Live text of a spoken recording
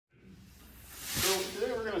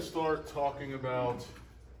to start talking about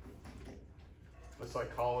the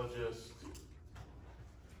psychologist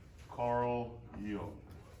Carl Jung.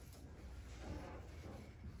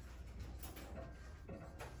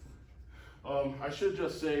 I should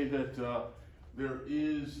just say that there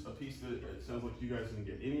is a piece that it sounds like you guys didn't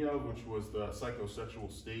get any of, which was the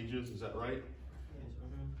psychosexual stages. Is that right?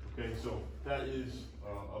 Yes. Okay, so that is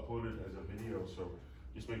uploaded as a video, so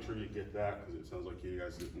just make sure you get that, because it sounds like you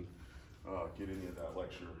guys didn't get any of that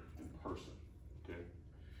lecture in person. Okay,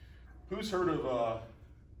 who's heard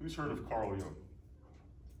of Carl Jung?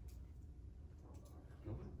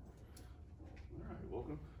 All right,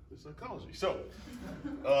 welcome to psychology. So,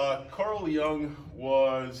 Carl Jung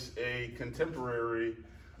was a contemporary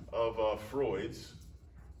of Freud's.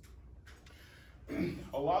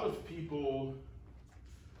 A lot of people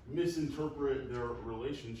misinterpret their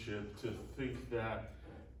relationship to think that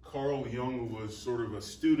Carl Jung was sort of a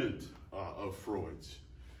student of Freud's.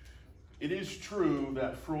 It is true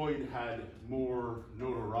that Freud had more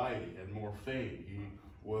notoriety and more fame. He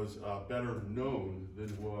was better known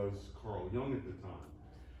than was Carl Jung at the time.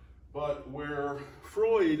 But where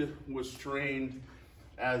Freud was trained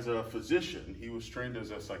as a physician, he was trained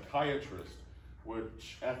as a psychiatrist,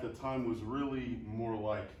 which at the time was really more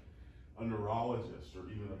like a neurologist or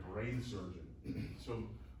even a brain surgeon. So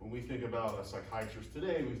when we think about a psychiatrist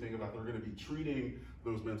today, we think about they're going to be treating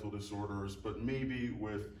those mental disorders, but maybe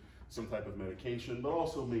with some type of medication, but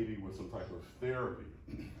also maybe with some type of therapy.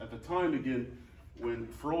 At the time, again, when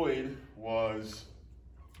Freud was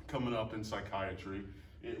coming up in psychiatry,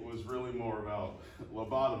 it was really more about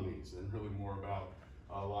lobotomies and really more about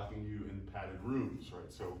locking you in padded rooms,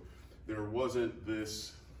 right? So there wasn't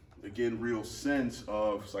this, again, real sense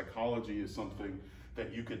of psychology as something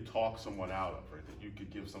that you could talk someone out of, right? That you could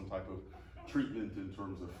give some type of treatment in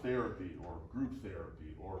terms of therapy or group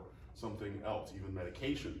therapy or something else, even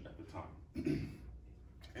medication at the time.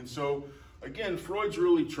 And so, again, Freud's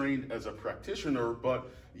really trained as a practitioner, but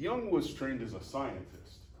Jung was trained as a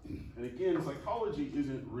scientist. And again, psychology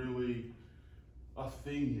isn't really a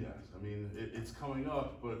thing yet. I mean, it's coming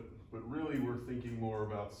up, but really we're thinking more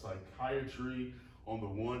about psychiatry on the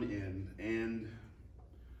one end, and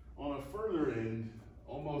on a further end,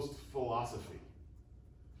 almost philosophy.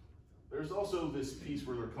 There's also this piece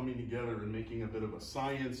where they're coming together and making a bit of a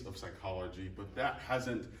science of psychology, but that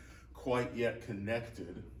hasn't quite yet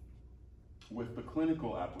connected with the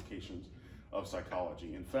clinical applications of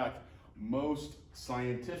psychology. In fact, most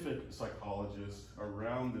scientific psychologists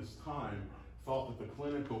around this time thought that the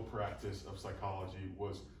clinical practice of psychology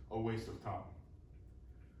was a waste of time.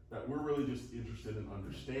 That we're really just interested in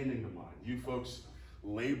understanding the mind. You folks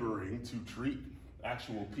laboring to treat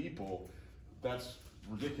actual people, that's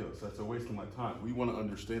ridiculous. That's a waste of my time. We want to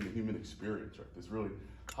understand the human experience, right? This really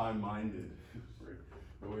high-minded, right?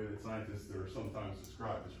 The way that scientists are sometimes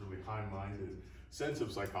described, this really high-minded sense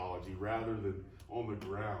of psychology rather than on the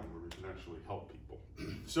ground where we can actually help people.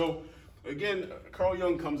 So again, Carl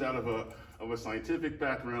Jung comes out of a scientific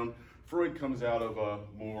background. Freud comes out of a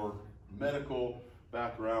more medical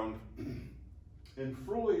background. And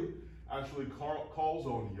Freud actually calls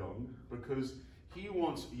on Jung because he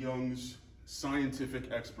wants Jung's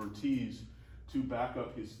scientific expertise to back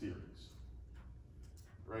up his theories,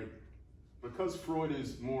 right? Because Freud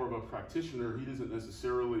is more of a practitioner, he doesn't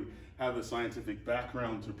necessarily have the scientific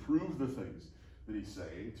background to prove the things that he's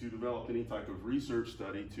saying, to develop any type of research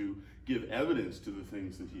study to give evidence to the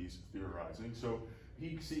things that he's theorizing. So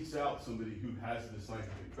he seeks out somebody who has the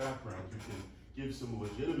scientific background, who can give some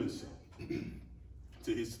legitimacy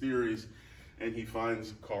to his theories, and he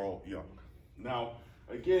finds Carl Jung. Now,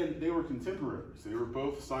 again, they were contemporaries. They were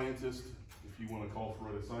both scientists, if you want to call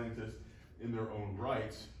Freud a scientist, in their own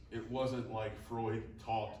rights. It wasn't like Freud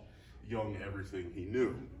taught Jung everything he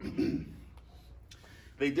knew.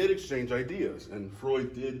 They did exchange ideas, and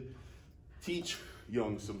Freud did teach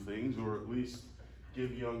Jung some things, or at least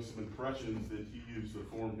give Jung some impressions that he used to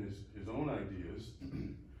form his own ideas.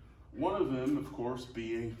 One of them, of course,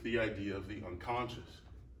 being the idea of the unconscious.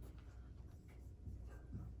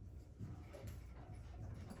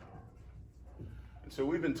 And so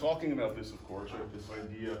we've been talking about this, of course, right? This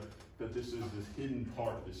idea that this is this hidden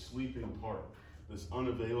part, this sleeping part, this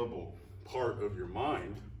unavailable part of your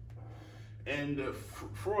mind. And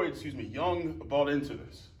Jung bought into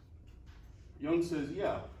this. Jung says,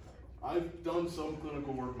 yeah, I've done some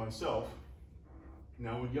clinical work myself.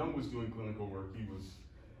 Now, when Jung was doing clinical work, he was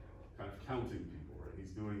kind of counting people, right? He's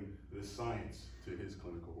doing this science to his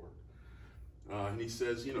clinical work. And he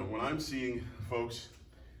says, you know, when I'm seeing folks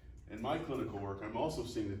in my clinical work, I'm also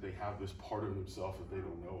seeing that they have this part of themselves that they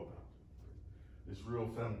don't know about. this real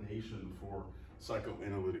foundation for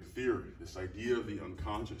psychoanalytic theory, this idea of the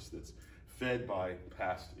unconscious that's fed by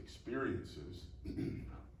past experiences.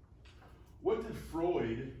 What did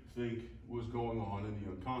Freud think was going on in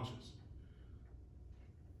the unconscious?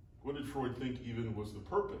 What did Freud think even was the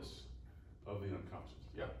purpose of the unconscious?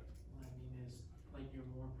 Yeah. What I mean is like your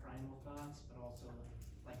more primal thoughts, but also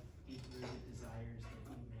like deep-rooted desires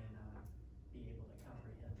that you may not be able to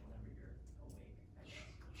comprehend whenever you're awake, I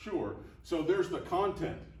guess. Sure. So there's the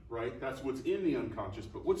content, right? That's what's in the unconscious,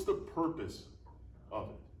 but what's the purpose of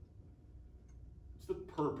it? What's the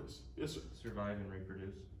purpose? Yes, sir. Survive and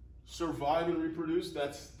reproduce. Survive and reproduce,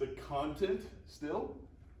 that's the content still.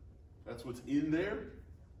 That's what's in there.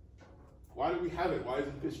 Why do we have it? Why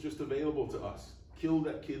isn't this just available to us? Kill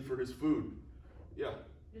that kid for his food. Yeah.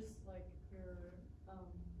 Just like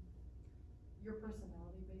your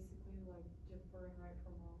personality, basically, like differing right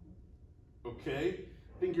from wrong. Okay.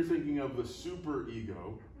 I think you're thinking of the super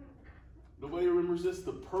ego. Nobody remembers this?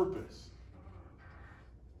 The purpose.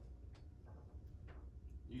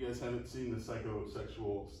 You guys haven't seen the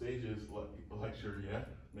psychosexual stages lecture yet.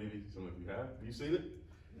 Maybe some of you have. Have you seen it?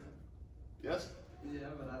 Yes? Yeah,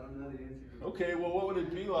 but I don't know the answer. Okay, well, what would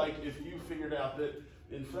it be like if you figured out that,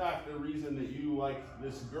 in fact, the reason that you like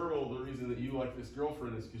this girl, the reason that you like this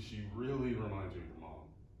girlfriend is because she really reminds you of your mom.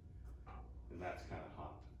 And that's kind of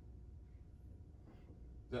hot.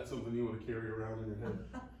 Is that something you want to carry around in your head?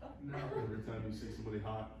 No. Every time you see somebody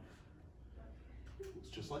hot? It's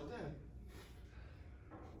just like that.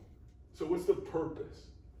 So what's the purpose?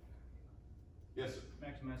 Yes, sir?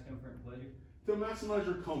 Maximize comfort and pleasure. To maximize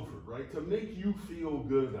your comfort, right? To make you feel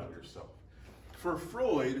good about yourself. For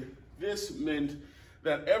Freud, this meant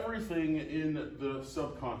that everything in the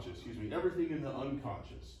subconscious, everything in the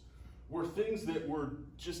unconscious, were things that were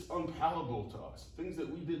just unpalatable to us, things that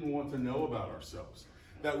we didn't want to know about ourselves,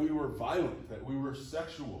 that we were violent, that we were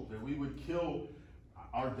sexual, that we would kill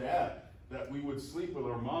our dad, that we would sleep with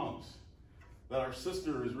our moms, that our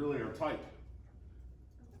sister is really our type,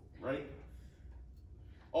 right?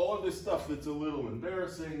 All of this stuff that's a little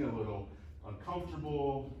embarrassing, a little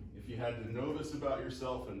uncomfortable, if you had to know this about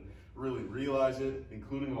yourself and really realize it,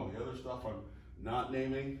 including all the other stuff I'm not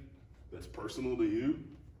naming that's personal to you,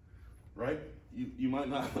 right? You might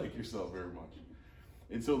not like yourself very much.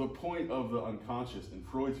 And so the point of the unconscious in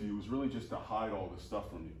Freud's view was really just to hide all this stuff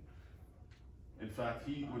from you. In fact,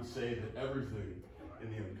 he would say that everything in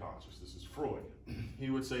the unconscious, this is Freud, he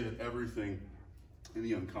would say that everything in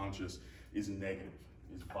the unconscious is negative,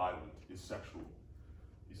 is violent, is sexual,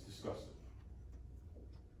 is disgusting.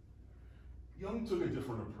 Jung took a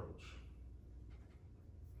different approach.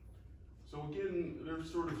 So again, they're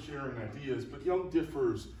sort of sharing ideas, but Jung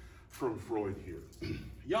differs from Freud here.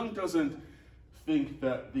 Jung doesn't think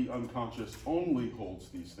that the unconscious only holds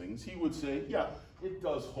these things. He would say, yeah, it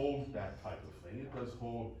does hold that type of thing. It does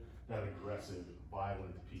hold that aggressive,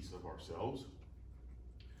 violent piece of ourselves.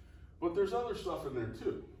 But there's other stuff in there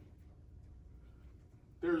too.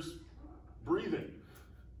 There's breathing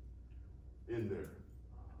in there.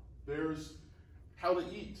 There's how to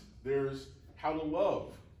eat. There's how to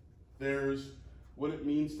love. There's what it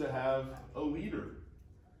means to have a leader.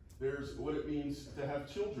 There's what it means to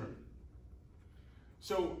have children.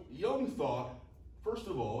 So Jung thought, first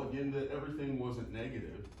of all, again, that everything wasn't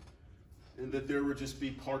negative, and that there would just be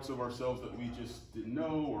parts of ourselves that we just didn't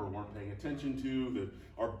know or weren't paying attention to, that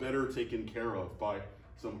are better taken care of by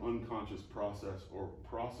some unconscious process or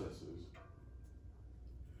processes.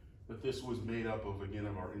 That this was made up of, again,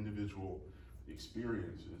 of our individual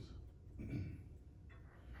experiences.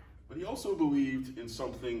 But he also believed in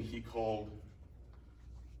something he called,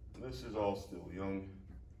 and this is all still Jung,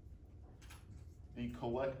 the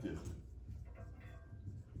collective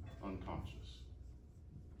unconscious.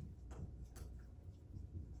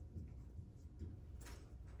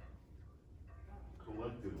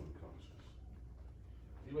 Collective unconscious.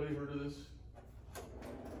 Anybody heard of this?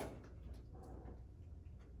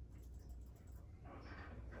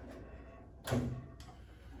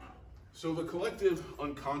 So the collective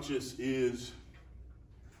unconscious is,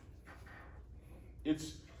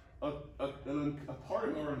 it's a part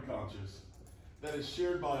of our unconscious that is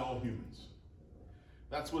shared by all humans.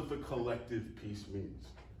 That's what the collective piece means.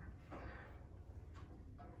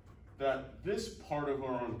 That this part of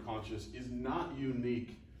our unconscious is not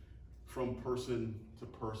unique from person to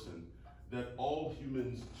person, that all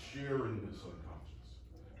humans share in this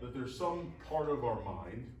unconscious. That there's some part of our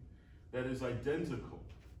mind that is identical,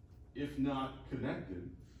 if not connected,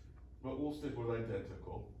 but we'll stick with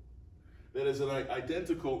identical, that is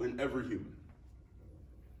identical in every human.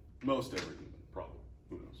 Most every human, probably.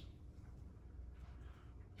 Who knows?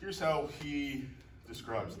 Here's how he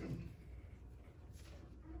describes them.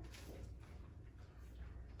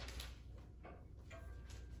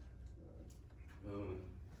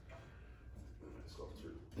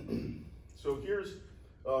 So here's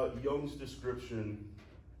Jung's description.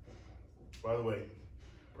 By the way,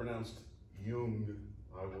 pronounced Jung.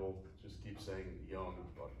 I will just keep saying Jung,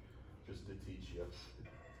 but just to teach you,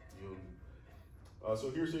 Jung. So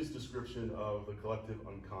here's his description of the collective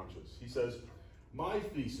unconscious. He says, "My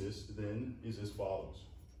thesis, then, is as follows.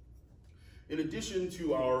 In addition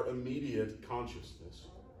to our immediate consciousness,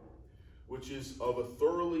 which is of a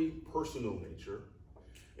thoroughly personal nature,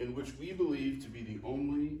 in which we believe to be the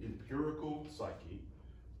only empirical psyche,"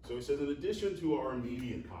 so he says, in addition to our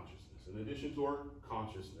immediate consciousness, in addition to our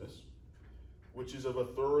consciousness, which is of a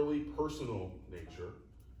thoroughly personal nature,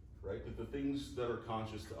 right? That the things that are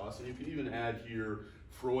conscious to us, and you can even add here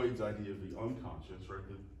Freud's idea of the unconscious, right?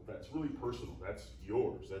 That's really personal. That's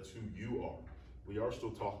yours. That's who you are. We are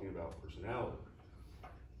still talking about personality,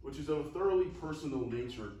 which is of a thoroughly personal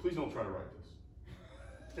nature. Please don't try to write this.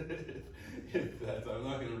 I'm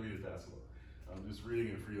not going to read it fast enough. I'm just reading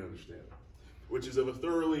it for you to understand. Which is of a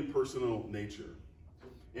thoroughly personal nature,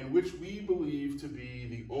 in which we believe to be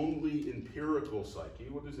the only empirical psyche.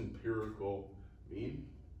 What does empirical mean?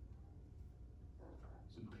 What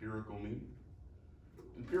does empirical mean?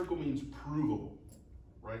 Empirical means provable,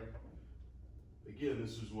 right? Again,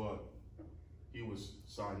 this is what he was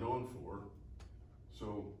signed on for.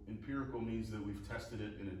 So empirical means that we've tested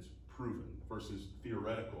it and it's proven, versus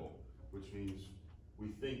theoretical, which means we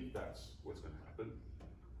think that's what's going to happen.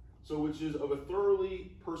 So which is of a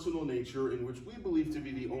thoroughly personal nature, in which we believe to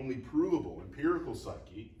be the only provable empirical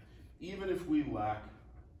psyche, even if we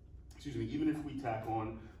tack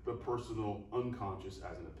on the personal unconscious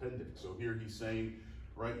as an appendix. So here he's saying,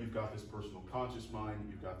 right, you've got this personal conscious mind,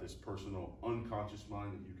 you've got this personal unconscious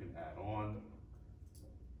mind that you can add on.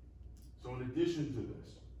 So in addition to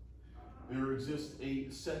this, there exists a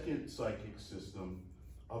second psychic system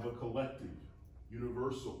of a collective,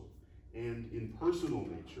 universal, and impersonal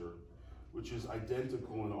nature, which is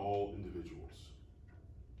identical in all individuals.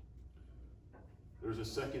 There's a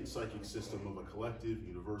second psychic system of a collective,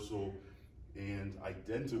 universal, and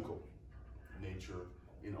identical nature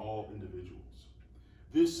in all individuals.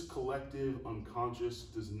 This collective unconscious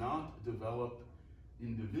does not develop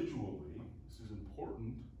individually, this is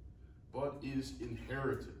important, but is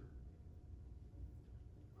inherited.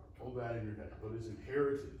 Hold that in your head, but is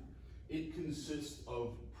inherited. It consists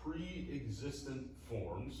of pre-existent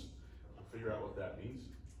forms. We'll figure out what that means.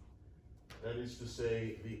 That is to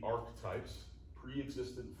say, the archetypes,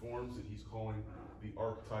 pre-existent forms that he's calling the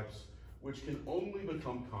archetypes, which can only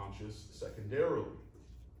become conscious secondarily.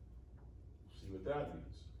 See what that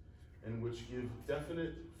means. And which give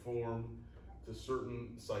definite form to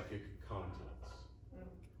certain psychic contents.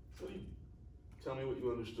 So you tell me what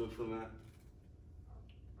you understood from that.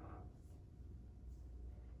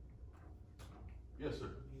 Yes, sir.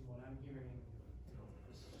 I mean, what I'm hearing,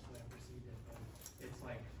 this is just what I perceive it, but it's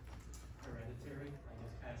like hereditary, like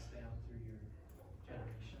it's passed down through your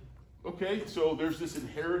generation. Okay, so there's this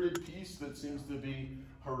inherited piece that seems to be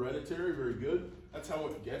hereditary, very good. That's how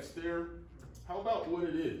it gets there. How about what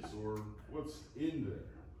it is, or what's in there?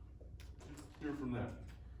 Let's hear from that.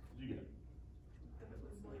 What did you get? That it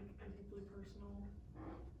was like a deeply personal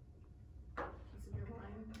piece of your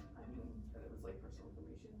mind. I mean, that it was like personal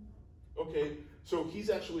information. Okay, so he's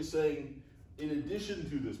actually saying, in addition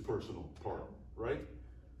to this personal part, right?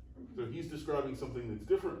 So he's describing something that's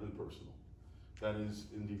different than personal. That is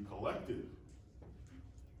indeed collective.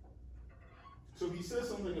 So he says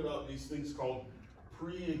something about these things called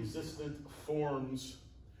pre-existent forms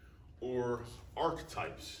or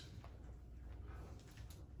archetypes.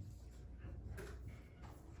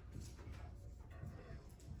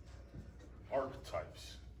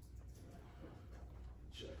 Archetypes.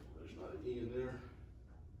 Check, there's not an E in there.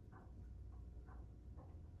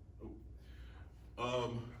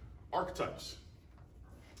 Archetypes.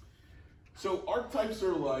 So archetypes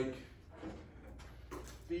are like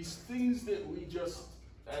these things that we just,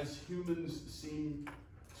 as humans, seem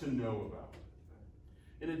to know about.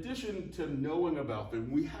 In addition to knowing about them,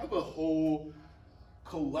 we have a whole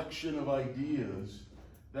collection of ideas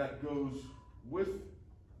that goes with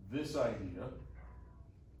this idea,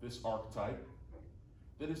 this archetype,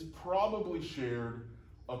 that is probably shared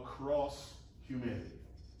across humanity.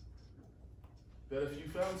 That if you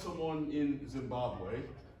found someone in Zimbabwe,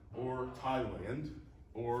 or Thailand,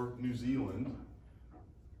 or New Zealand,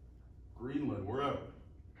 Greenland, wherever,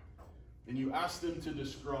 and you ask them to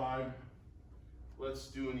describe, let's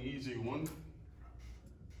do an easy 1,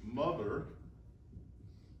 mother,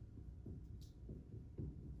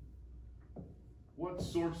 what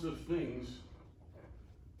sorts of things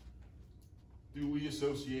do we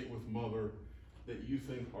associate with mother that you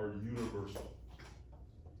think are universal?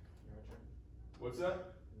 Nurture. What's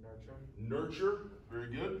that? Nurture. Nurture, very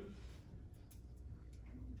good.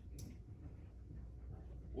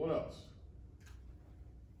 What else?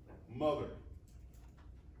 Mother. What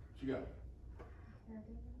you got?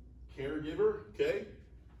 Caregiver, okay.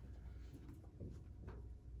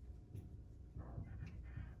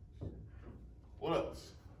 What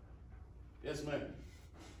else? Yes, ma'am.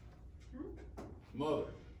 Mother.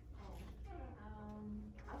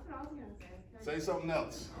 That's what I was gonna say. Say something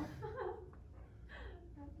else.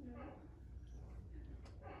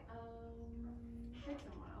 Pick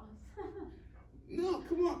someone else. No,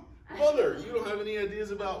 come on. Mother. You don't have any ideas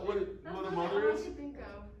about what a mother is? What you think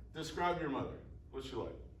of? Describe your mother. What's she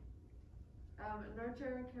like?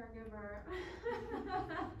 Nurture, caregiver.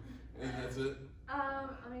 And that's it?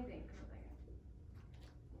 Let me think.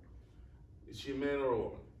 Is she a man or a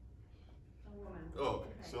woman? A woman. Oh, okay.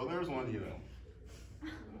 So there's one you know.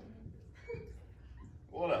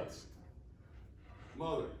 What else?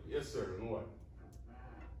 Mother. Yes, sir. And what?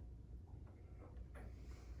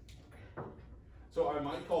 So I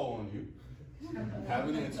might call on you. Have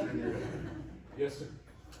an answer in your head. Yes, sir.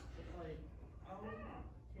 Like,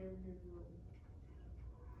 caregiver,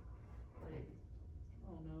 like, I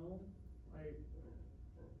don't know, like,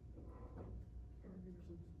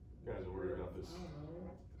 You guys are worried about this I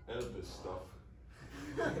don't know. Oedipus stuff.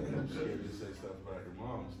 I'm scared to say stuff about your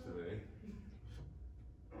moms today.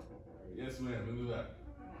 Yes, ma'am. Who do that?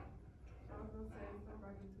 I was gonna say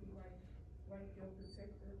somebody to like your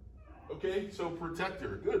protector. Okay, so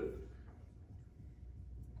protector. Good.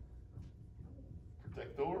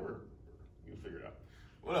 Protector. You can figure it out.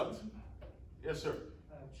 What else? Yes, sir.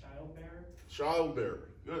 Child bearer. Child bearer.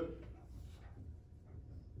 Good.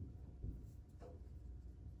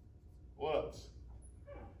 What else?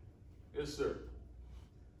 Yes, sir.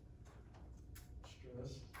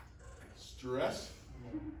 Stress. Stress?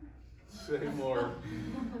 Say more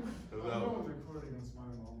about. Recording against my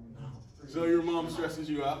mom. So your mom stresses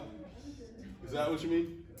you out? Is that what you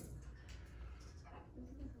mean?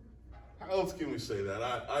 How else can we say that?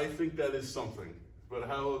 I think that is something. But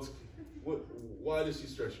how else? Why does she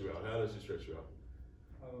stress you out? How does she stress you out?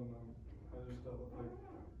 I don't know. I just dealt with like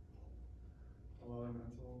a lot of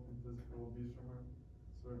mental and physical abuse from her,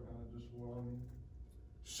 so it kind of just wore on me.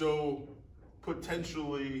 So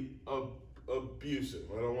potentially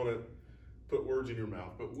abusive. I don't want to put words in your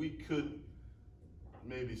mouth, but we could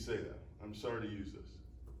maybe say that. I'm sorry to use this,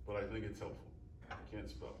 but I think it's helpful. I can't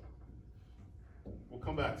spell. We'll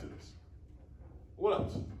come back to this. What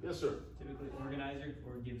else? Yes, sir. Typically organizer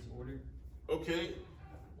or gives order. Okay,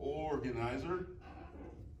 organizer.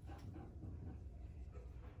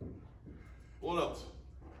 What else?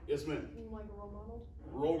 Yes, ma'am. Like a role model?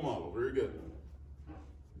 Role model, very good.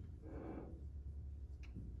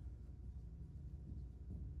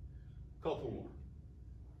 Couple more.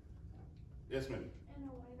 Yes, ma'am. In a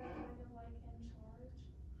way that kind of like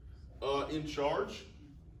in charge. In charge,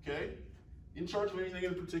 okay. In charge of anything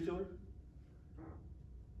in particular?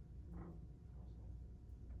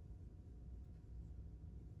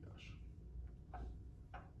 Gosh.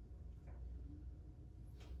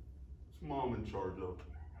 What's mom in charge of?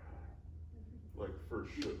 Like for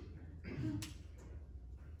sure. What's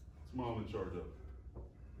mom in charge of?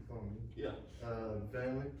 Yeah.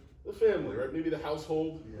 Family. The family, right? Maybe the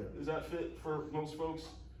household. Yeah. Does that fit for most folks?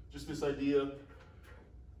 Just this idea.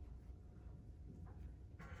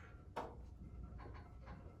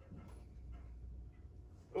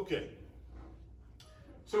 Okay.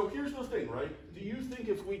 So here's the thing, right? Do you think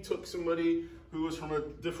if we took somebody who was from a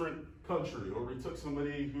different country, or we took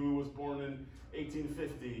somebody who was born in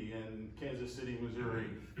 1850 in Kansas City, Missouri,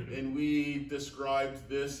 and we described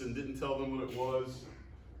this and didn't tell them what it was,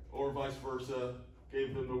 or vice versa,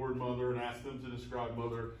 gave them the word mother and asked them to describe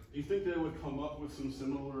mother, do you think they would come up with some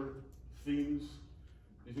similar themes?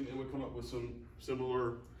 Do you think they would come up with some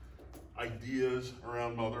similar ideas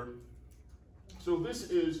around mother? So this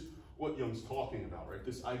is what Jung's talking about, right?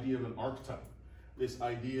 This idea of an archetype. This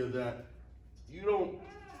idea that you don't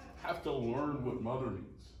have to learn what mother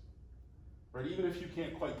means, right? Even if you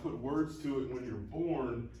can't quite put words to it when you're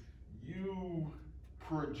born, you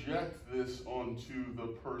project this onto the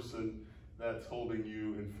person that's holding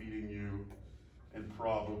you and feeding you and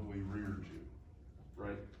probably reared you,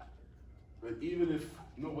 right? But even if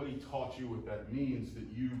nobody taught you what that means, that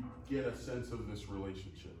you get a sense of this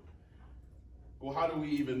relationship. Well, how do we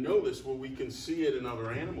even know this? Well, we can see it in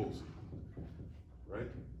other animals, right?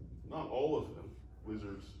 Not all of them.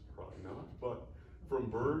 Lizards, probably not. But from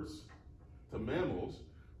birds to mammals,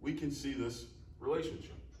 we can see this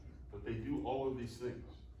relationship, that they do all of these things.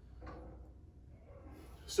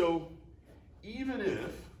 So even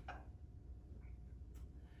if,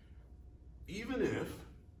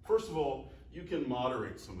 first of all, you can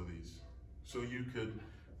moderate some of these. So you could,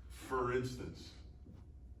 for instance,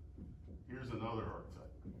 here's another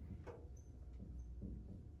archetype,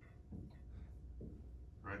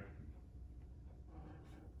 right?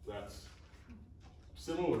 That's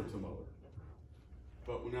similar to mother,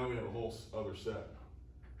 but now we have a whole other set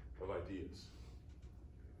of ideas.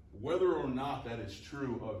 Whether or not that is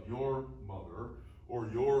true of your mother or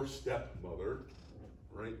your stepmother,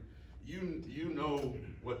 right? You know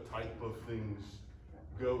what type of things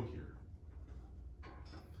go here.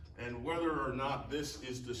 And whether or not this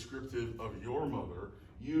is descriptive of your mother,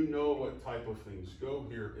 you know what type of things go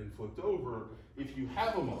here. And flipped over, if you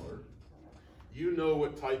have a mother, you know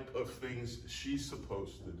what type of things she's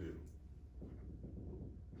supposed to do.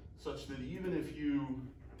 Such that even if you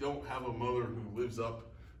don't have a mother who lives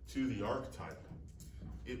up to the archetype,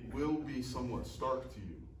 it will be somewhat stark to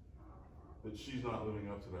you that she's not living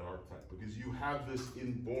up to that archetype, because you have this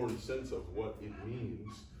inborn sense of what it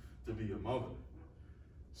means to be a mother.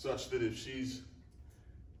 Such that if she's,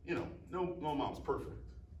 you know, no mom's perfect,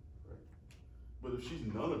 right? But if she's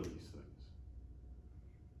none of these things,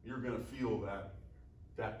 you're going to feel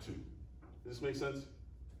that too. Does this make sense?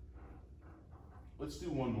 Let's do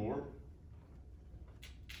one more.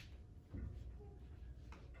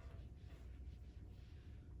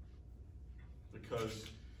 Because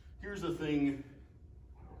here's the thing,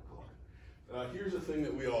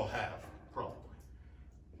 that we all have, probably.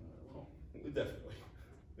 Well, definitely.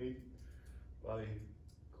 Me? Body?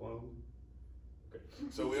 Clone? Okay,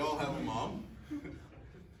 so we all have a mom.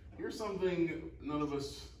 Here's something none of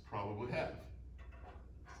us probably have.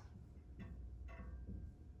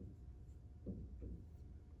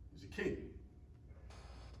 He's a king.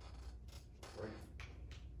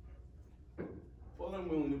 Right? But I'm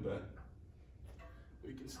willing to bet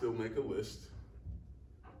we can still make a list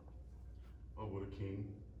of what a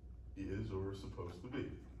king is or is supposed to be.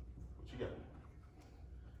 What you got?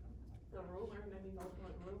 The ruler, maybe the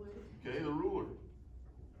ultimate ruler. Okay, the ruler.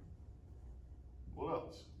 What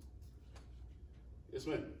else? Yes,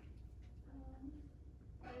 ma'am.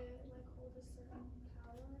 I like hold a certain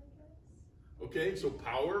power, I guess. Okay, so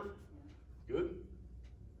power. Good.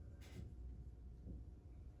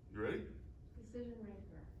 You ready? Decision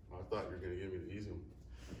maker. I thought you were going to give me the easy one.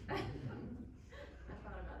 I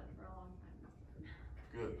thought about it for a long time.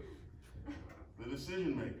 Good. The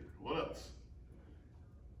decision maker. What else?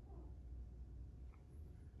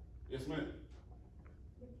 Yes, ma'am.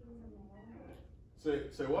 The king's a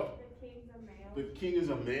male. Say what? The king's a male. The king is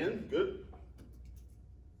a man. Good.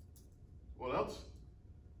 What else?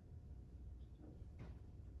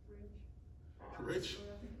 Rich.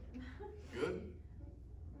 Good.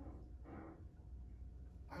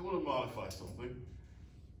 I want to modify something.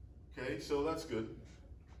 Okay, so that's good.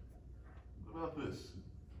 What about this?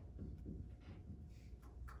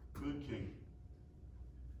 Good king.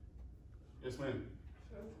 Yes, ma'am.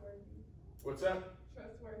 Trustworthy. What's that?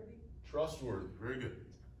 Trustworthy. Trustworthy. Very good.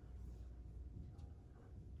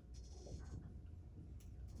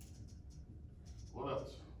 What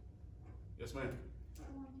else? Yes, ma'am.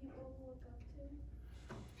 Someone people look up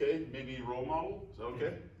to. Okay, maybe role model. Is that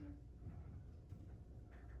okay?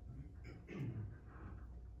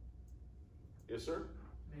 Yes, sir.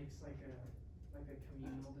 Makes like a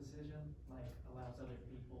communal decision, like allows other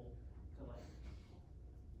people to like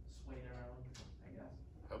sway their own, I guess.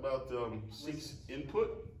 How about seeks input?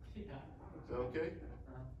 Yeah. Is that okay?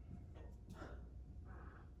 Uh,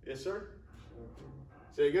 Yes, sir.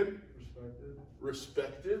 Respected. Say again. Respected.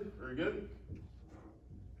 Respected. Very good.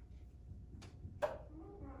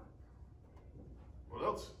 What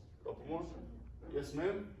else? Couple more. Yes,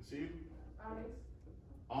 ma'am. See you. Honest.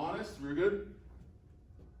 Honest. Very good.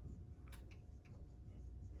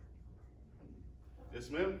 Yes,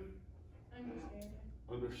 ma'am. Understanding.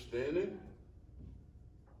 Understanding.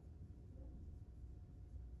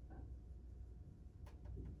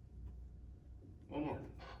 One more.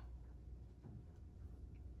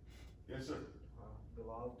 Yes, sir.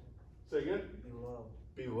 Beloved. Say again. Beloved.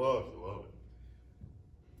 Beloved. Love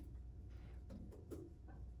it.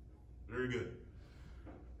 Very good.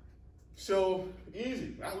 So,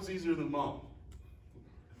 easy. That was easier than mom.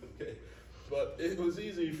 Okay. But it was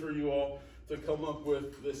easy for you all to come up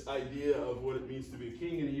with this idea of what it means to be a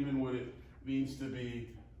king and even what it means to be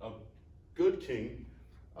a good king.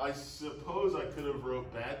 I suppose I could have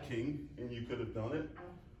wrote bad king and you could have done it.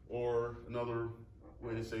 Or another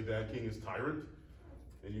way to say bad king is tyrant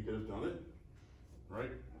and you could have done it.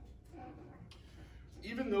 right?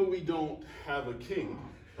 Even though we don't have a king,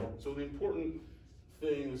 so the important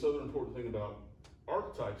thing, this other important thing about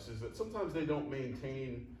archetypes is that sometimes they don't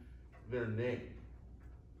maintain their name.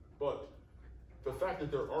 But the fact that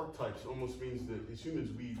they're archetypes almost means that as humans,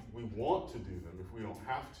 we want to do them if we don't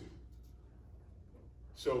have to.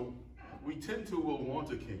 So we tend to will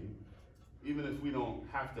want a king, even if we don't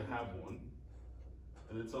have to have one.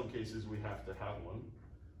 And in some cases, we have to have one.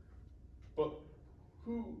 But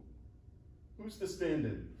who's the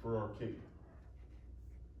stand-in for our king?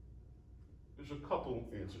 There's a couple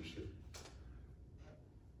answers here.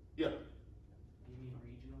 Yeah. You mean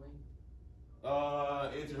regionally?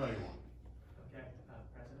 Answer how you want. Okay,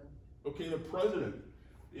 president? Okay, the president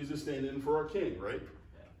is a stand-in for our king, right?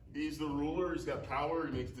 Yeah. He's the ruler, he's got power,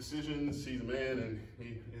 he makes decisions, he's a man, and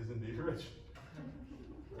he is indeed rich.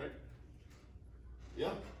 Right? Yeah?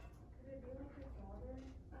 Could it be like your father?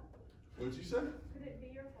 What'd you say? Could it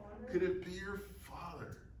be your father? Could it be your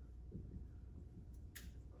father?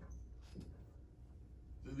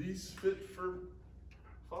 Do these fit for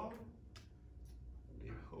father? I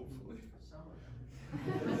mean, hopefully. Some of them.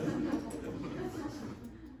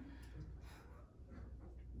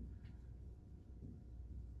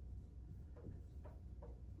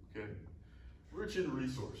 Okay. Rich in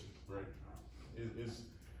resources, right?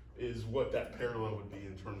 Is what that parallel would be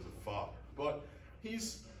in terms of father. But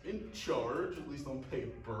he's in charge, at least on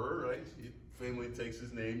paper, right? Family takes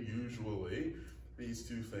his name, usually. These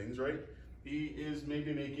two things, right? He is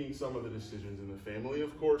maybe making some of the decisions in the family.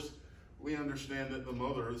 Of course, we understand that the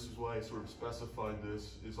mother, this is why I sort of specified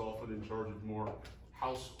this, is often in charge of more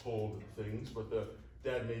household things, but the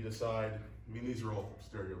dad may decide, I mean, these are all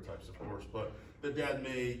stereotypes, of course, but the dad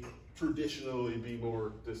may traditionally be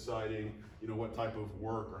more deciding, you know, what type of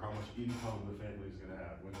work or how much income the family is going to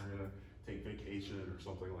have, when they're going to take vacation or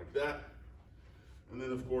something like that. And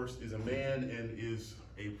then, of course, is a man and is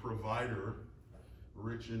a provider,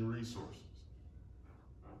 rich in resources.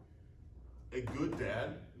 A good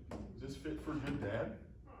dad, is this fit for good dad?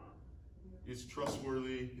 Is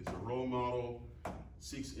trustworthy, is a role model,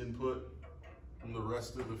 seeks input from the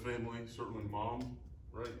rest of the family, certainly mom,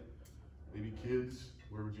 right? Maybe kids,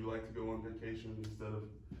 where would you like to go on vacation instead of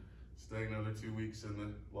staying another 2 weeks in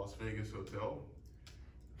the Las Vegas hotel?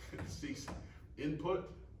 Seeks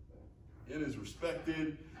input and is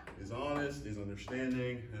respected, is honest, is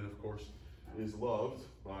understanding, and of course is loved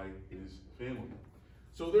by his family.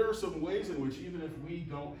 So there are some ways in which even if we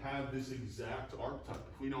don't have this exact archetype,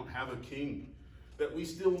 if we don't have a king, that we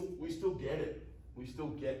still get it. We still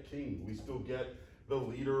get king. We still get the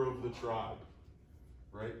leader of the tribe,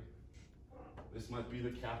 right? This might be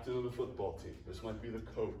the captain of the football team. This might be the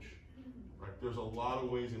coach, right? There's a lot of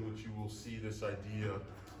ways in which you will see this idea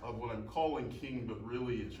of what I'm calling king, but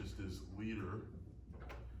really it's just his leader,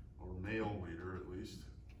 or male leader at least,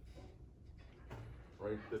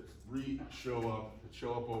 right? That show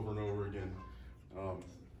up over and over again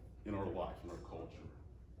in our life, in our culture.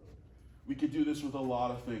 We could do this with a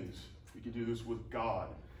lot of things. We could do this with God.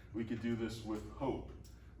 We could do this with hope.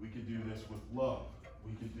 We could do this with love.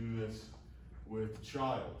 We could do this with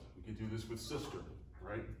child. We could do this with sister,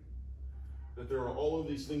 right? That there are all of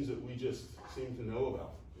these things that we just seem to know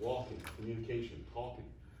about. Walking, communication, talking.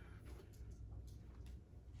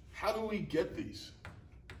 How do we get these?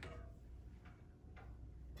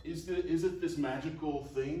 Is it this magical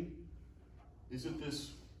thing? Is it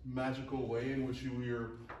this magical way in which we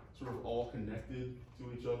are sort of all connected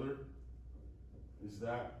to each other? Is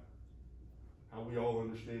that how we all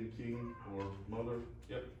understand king or mother?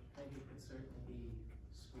 Yep. I think it could certainly be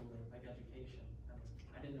schooling, like education.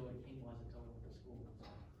 I didn't know what a king was until I went to school. So.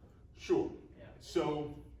 Sure. Yeah.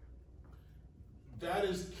 So that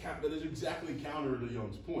is exactly counter to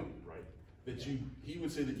Jung's point, right? That he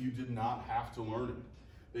would say that you did not have to learn it.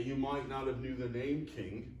 That you might not have knew the name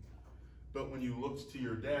king, but when you looked to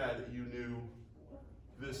your dad, you knew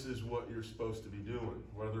this is what you're supposed to be doing,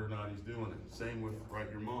 whether or not he's doing it. Same with, right,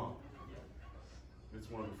 your mom. It's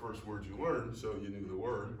one of the first words you learned, so you knew the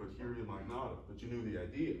word, but here you might not have, but you knew the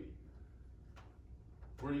idea.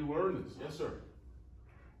 Where do you learn this? Yes, sir.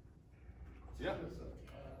 Yeah.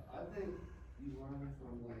 I think you learn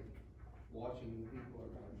from like watching the people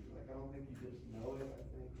around you. Like I don't think you just know it. I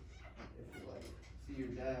think if you like see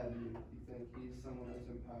your dad and you think he's someone that's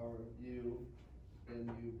in power of you, then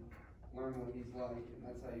you learn what he's like, and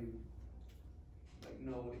that's how you like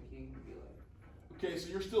know what a king can be like. Okay, so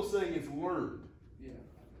you're still saying it's learned. Yeah,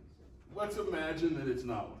 I think so. Let's imagine that it's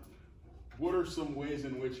not learned. What are some ways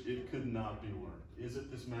in which it could not be learned? Is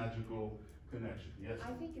it this magical connection? Yes?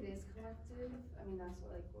 I think it is collective. I mean, that's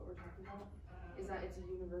what we're talking about, is that it's a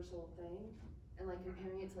universal thing. and like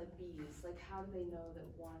comparing it to like bees, like how do they know that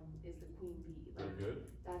one is the queen bee? Like, Very good.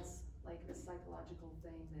 that's like a psychological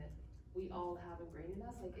thing that we all have ingrained in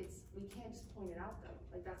us. Like we can't just point it out though.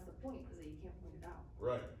 Like that's the point, is that you can't point it out.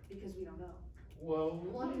 Right. Because we don't know. Well,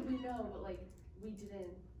 Well, I mean, we know, but like we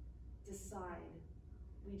didn't decide.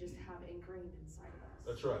 We just have it ingrained inside of us.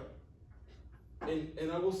 that's right.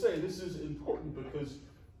 And I will say this is important because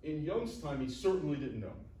in Jung's time, he certainly didn't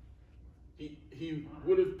know. He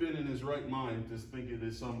would have been in his right mind to think it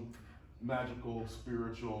is some magical,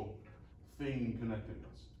 spiritual thing connecting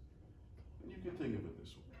us. And you can think of it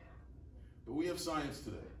this way. But we have science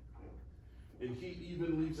today. And he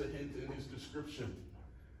even leaves a hint in his description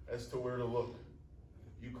as to where to look.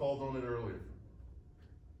 You called on it earlier.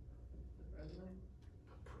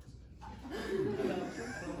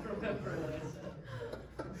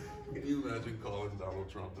 Can you imagine calling Donald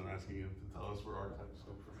Trump and asking him to tell us where archetypes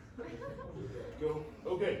come from? Go.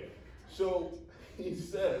 Okay, so he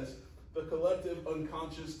says the collective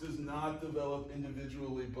unconscious does not develop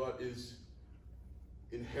individually but is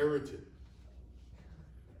inherited.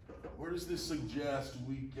 Where does this suggest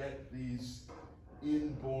we get these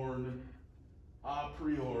inborn a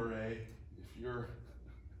priori, if you're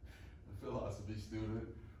a philosophy student,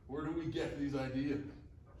 where do we get these ideas?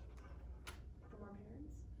 From our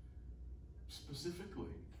parents?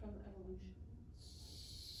 Specifically. From evolution.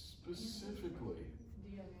 Specifically.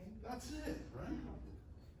 DNA. That's it, right?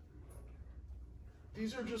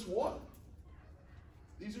 These are just what?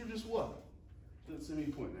 These are just what? That's the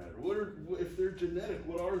main point matter. If they're genetic,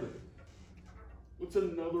 what are they? What's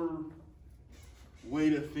another way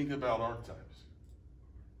to think about archetypes?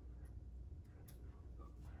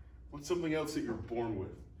 What's something else that you're born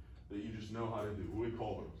with that you just know how to do? What do we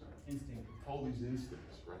call those? Instinct. All these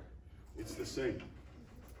instincts, right? It's the same.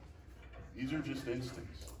 These are just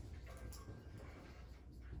instincts.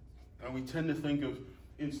 And we tend to think of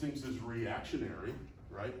instincts as reactionary,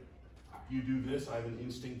 right? You do this, I have an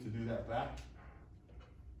instinct to do that back.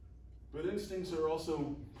 But instincts are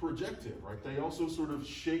also projective, right? They also sort of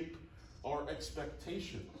shape our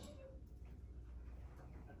expectations.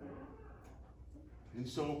 And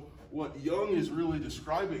so what Jung is really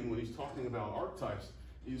describing when he's talking about archetypes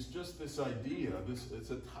is just this idea,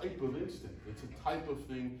 it's a type of instinct. It's a type of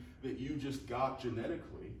thing that you just got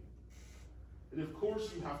genetically. And of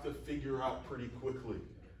course you have to figure out pretty quickly.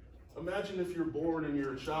 Imagine if you're born and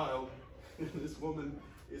you're a child, and this woman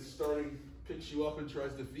picks you up and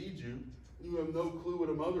tries to feed you, and you have no clue what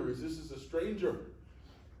a mother is. This is a stranger,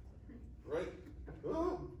 right?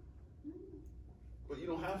 Oh. But you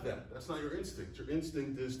don't have that. That's not your instinct. Your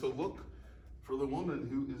instinct is to look for the woman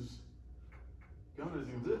who is going to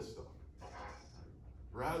do this stuff,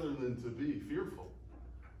 rather than to be fearful.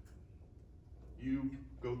 You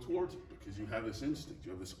go towards it because you have this instinct.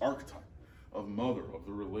 You have this archetype of mother, of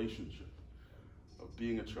the relationship, of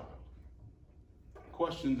being a child.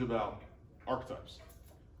 Questions about archetypes?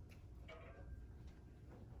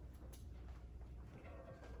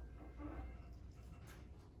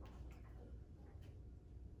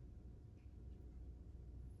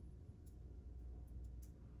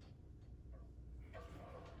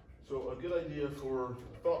 So a good idea for a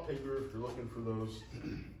thought paper, if you're looking for those,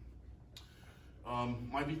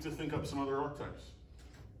 might be to think up some other archetypes.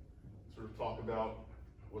 Sort of talk about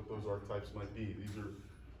what those archetypes might be. These are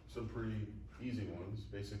some pretty easy ones.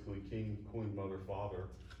 Basically, king, queen, mother, father.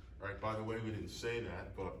 Right? By the way, we didn't say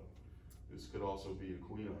that, but this could also be a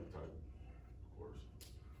queen archetype, of course.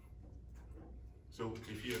 So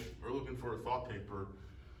if you are looking for a thought paper,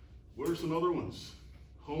 what are some other ones?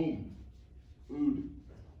 Home, food,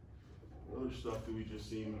 other stuff that we just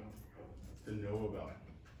seem to know about.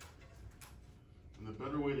 And the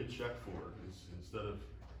better way to check for it is, instead of,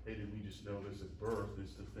 hey, did we just know this at birth,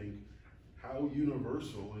 is to think, how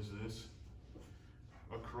universal is this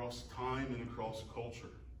across time and across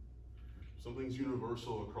culture? Something's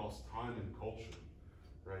universal across time and culture,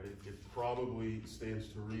 right? It probably stands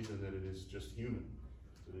to reason that it is just human.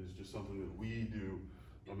 It is just something that we do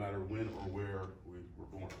no matter when or where we were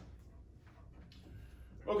born.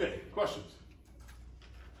 Okay, questions?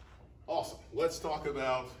 Awesome. Let's talk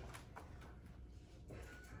about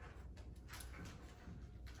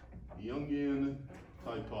Jungian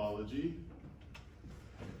typology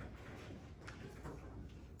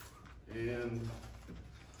and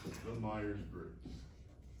the Myers-Briggs.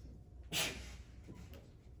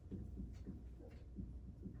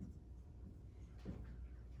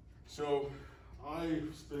 So I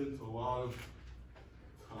spent a lot of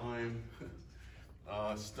time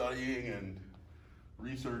studying and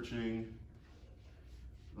researching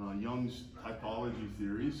Jung's typology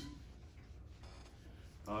theories.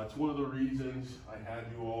 It's one of the reasons I had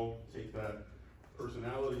you all take that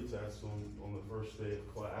personality test on the first day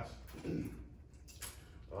of class.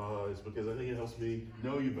 It's because I think it helps me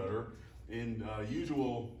know you better. In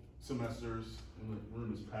usual semesters, when the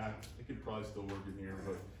room is packed, it could probably still work in here,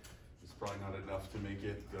 but it's probably not enough to make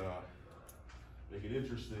it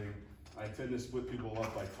interesting. I tend to split people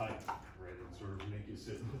up by type, right, and sort of make you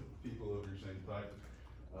sit with people of your same type.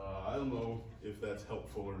 I don't know if that's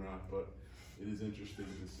helpful or not, but it is interesting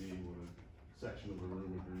to see when a section of the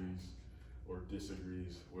room agrees or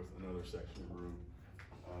disagrees with another section of the room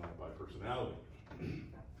by personality.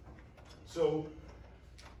 So,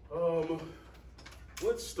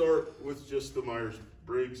 let's start with just the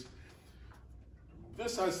Myers-Briggs.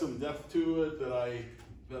 This has some depth to it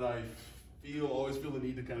that I always feel the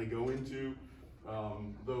need to kind of go into,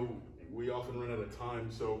 though we often run out of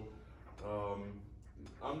time. So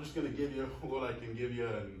I'm just going to give you what I can give you,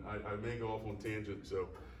 and I may go off on tangent, so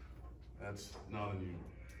that's not unusual.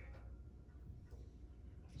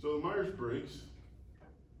 So the Myers-Briggs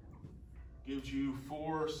gives you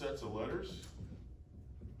 4 sets of letters.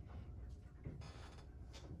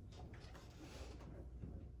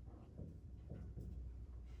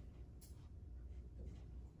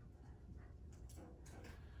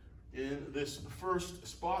 In this first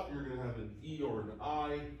spot, you're going to have an E or an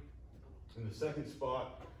I. In the second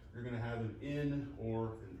spot, you're going to have an N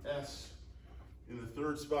or an S. In the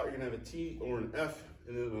third spot, you're going to have a T or an F.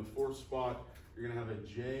 And then in the fourth spot, you're going to have a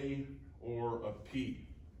J or a P.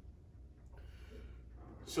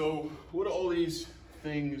 So what do all these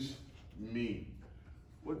things mean?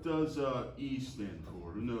 What does E stand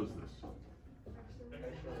for? Who knows this?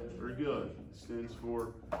 Very good. It stands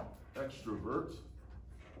for extrovert.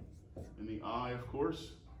 And the I, of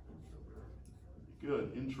course,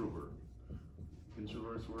 good, introvert.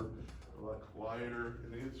 Introverts were a lot quieter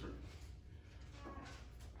in the answer.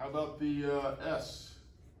 How about the S?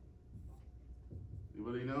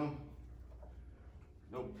 Anybody know?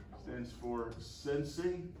 Nope. Stands for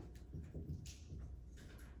sensing.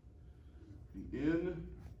 The N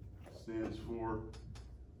stands for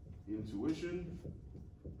intuition.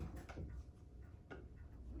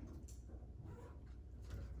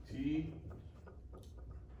 T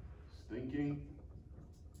is thinking.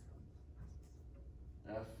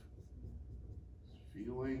 F is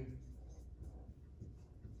feeling.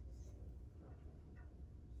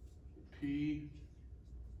 P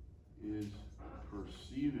is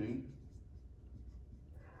perceiving.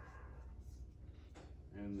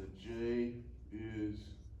 And the J is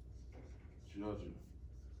judging.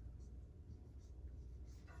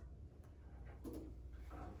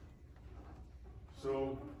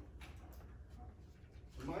 So,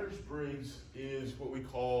 Myers-Briggs is what we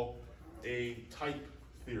call a type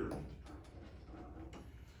theory.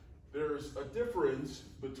 There's a difference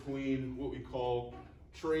between what we call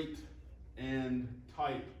trait and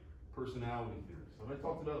type personality theories. Have I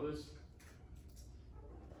talked about this?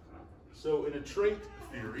 So in a trait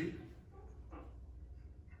theory,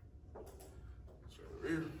 it's right over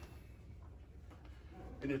here.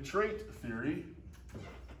 In a trait theory,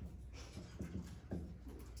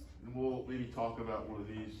 and we'll maybe talk about one of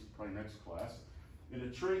these probably next class. In a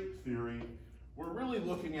trait theory, we're really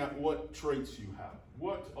looking at what traits you have.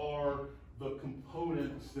 What are the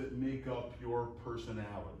components that make up your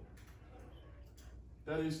personality?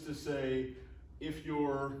 That is to say, if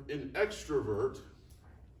you're an extrovert,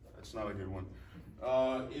 that's not a good one.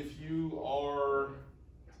 If you are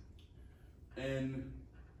an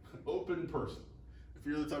open person, if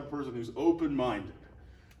you're the type of person who's open-minded,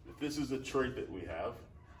 if this is a trait that we have,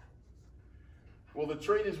 well, the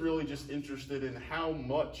trait is really just interested in how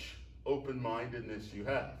much open-mindedness you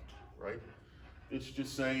have, right? It's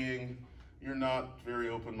just saying you're not very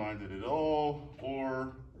open-minded at all,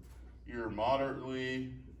 or you're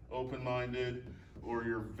moderately open-minded, or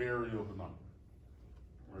you're very open-minded.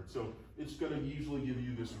 Right? So it's going to usually give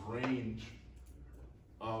you this range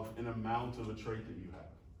of an amount of a trait that you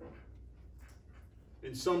have.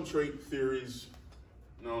 In some trait theories,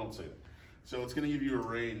 no, I don't say that. So it's going to give you a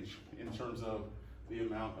range in terms of the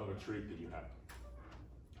amount of a trait that you have.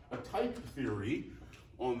 A type theory,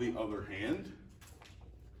 on the other hand,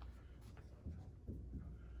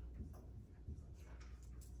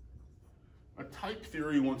 a type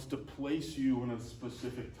theory wants to place you in a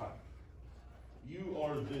specific type. You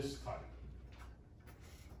are this type.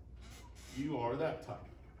 You are that type.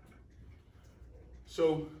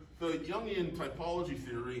 So the Jungian typology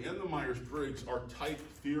theory and the Myers-Briggs are type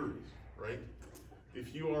theories, right?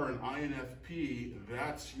 If you are an INFP,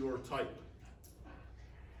 that's your type.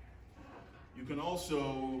 You can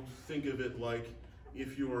also think of it like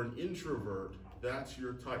if you are an introvert, that's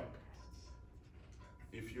your type.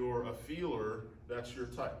 If you're a feeler, that's your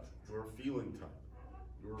type. You're a feeling type.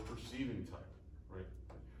 You're a perceiving type, right?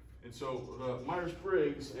 And so the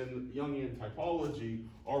Myers-Briggs and Jungian typology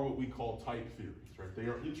are what we call type theories, right? They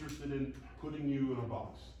are interested in putting you in a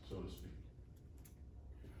box, so to speak.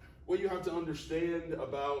 What you have to understand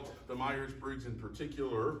about the Myers-Briggs in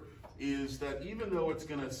particular is that even though it's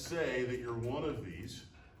going to say that you're one of these,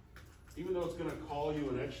 even though it's going to call you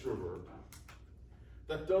an extrovert,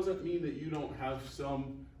 that doesn't mean that you don't have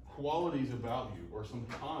some qualities about you or some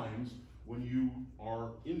times when you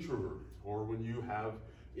are introverted or when you have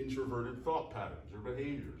introverted thought patterns or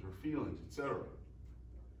behaviors or feelings, etc.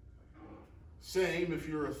 Same if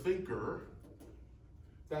you're a thinker,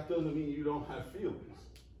 that doesn't mean you don't have feelings.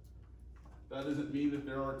 That doesn't mean that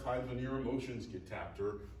there are times when your emotions get tapped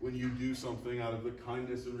or when you do something out of the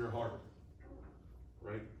kindness of your heart,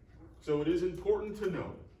 right? So it is important to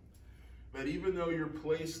know that even though you're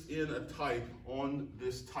placed in a type on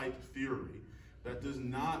this type theory, that does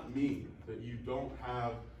not mean that you don't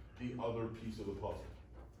have the other piece of the puzzle.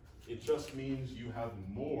 It just means you have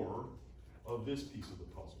more of this piece of the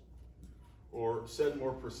puzzle. Or said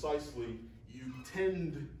more precisely, you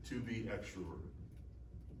tend to be extroverted.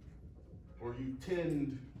 Or you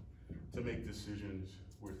tend to make decisions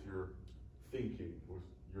with your thinking, with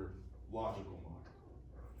your logical mind,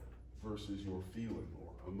 versus your feeling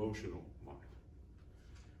or emotional mind.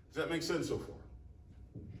 Does that make sense so far?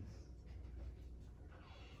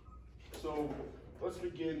 So let's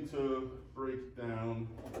begin to break down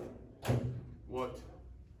what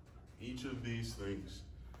each of these things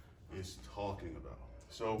is talking about.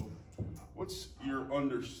 So what's your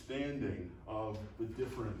understanding of the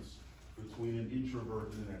difference between an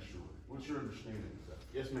introvert and an extrovert? What's your understanding of that?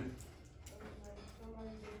 Yes, ma'am.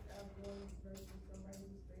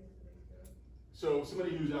 So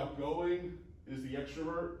somebody who's outgoing is the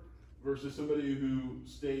extrovert versus somebody who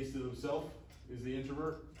stays to themselves is the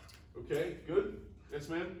introvert. Okay, good. Yes,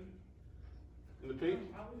 ma'am. In the pink?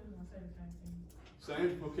 I was just gonna say the same thing.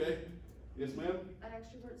 Same, okay. Yes, ma'am. An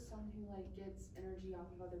extrovert's someone who like gets energy off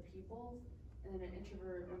of other people, and then an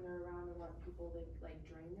introvert, when they're around a lot of people, they like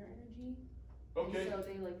drain their energy. Okay. And so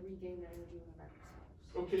they like regain their energy when they're by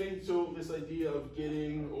themselves. Okay, so this idea of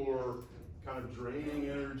getting or kind of draining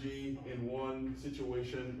energy in one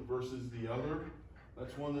situation versus the other,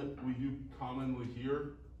 that's one that we do commonly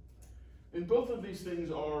hear. And both of these things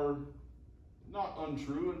are not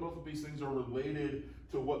untrue, and both of these things are related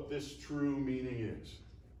to what this true meaning is.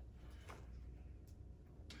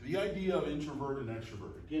 The idea of introvert and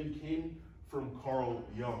extrovert, again, came from Carl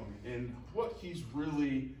Jung, and what he's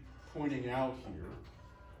really pointing out here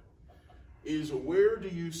is where do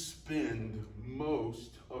you spend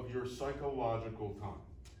most of your psychological time?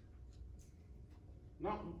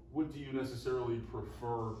 Not what do you necessarily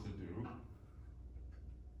prefer to do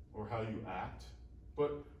or how you act,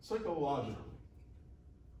 but psychologically,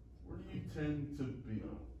 where do you tend to be?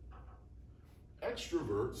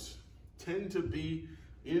 Extroverts tend to be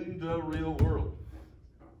in the real world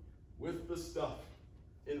with the stuff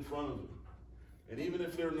in front of them. And even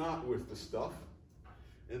if they're not with the stuff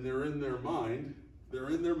and they're in their mind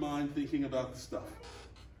thinking about the stuff,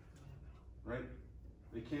 right?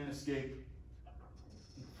 They can't escape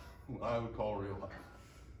what I would call real life.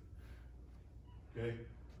 Okay?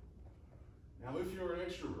 Now, if you're an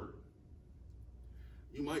extrovert,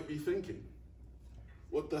 you might be thinking,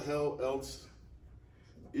 what the hell else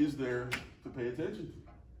is there to pay attention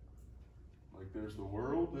to? Like, there's the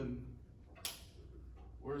world, and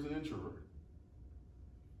where's an introvert?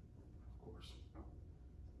 Of course.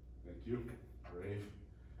 Thank you. Brave.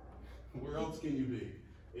 Where else can you be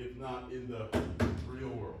if not in the real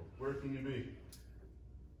world? Where can you be?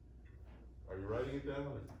 Are you writing it down?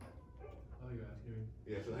 Oh, you're asking me?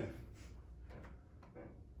 Yes, I am.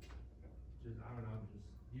 Just, I don't know, just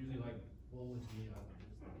usually like, well, with me, I'm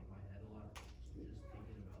just like in my head a lot, just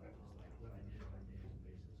thinking about just like what I did on a daily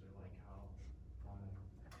basis, or like how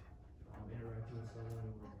I'm interacting with someone,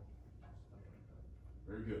 or stuff like that.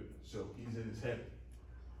 Very good. So he's in his head.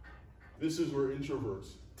 This is where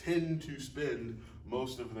introverts tend to spend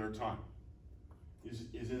most of their time, is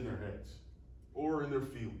in their heads, or in their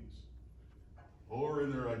feelings, or in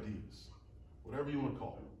their ideas, whatever you want to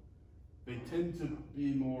call it. They tend to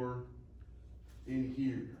be more in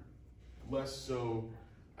here, less so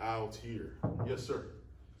out here. Yes, sir.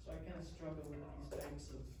 So I kind of struggle with these types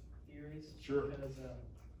of theories. Sure. Because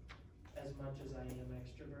as much as I am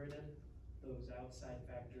extroverted, those outside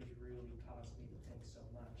factors really cause me to think so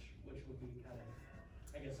much, which would be kind of,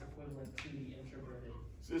 I guess, equivalent to the introverted.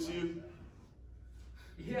 Is this you? mindset.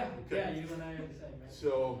 Yeah, Okay. yeah, you and I are the same, right?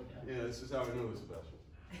 So, yeah, this is how I know this about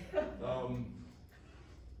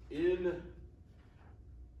you.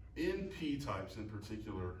 In P types in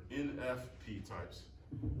particular, in FP types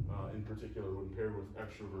in particular, when paired with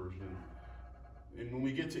extroversion, and when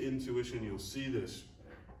we get to intuition, you'll see this.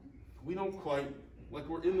 We don't quite, like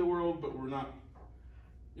we're in the world, but you're not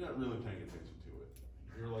really paying attention to it.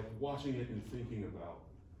 You're like watching it and thinking about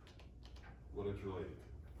what it's related to.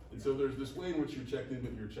 And so there's this way in which you're checked in,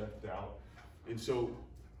 but you're checked out. And so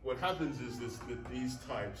what happens is that these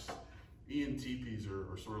types, ENTPs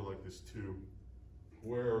are sort of like this too,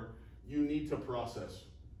 where you need to process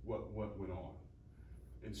what went on.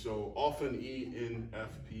 And so often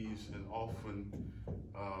ENFPs and often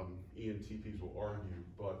ENTPs will argue,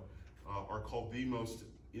 but are called the most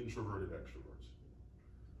introverted extroverts.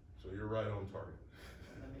 So you're right on target.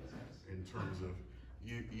 That makes sense. In terms of,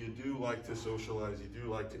 you do like to socialize, you do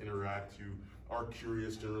like to interact, you are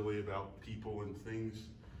curious generally about people and things,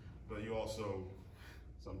 but you also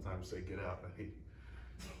sometimes say, get out, I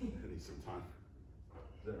need some time.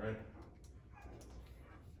 Is that right?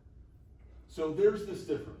 So there's this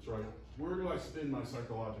difference, right? Where do I spend my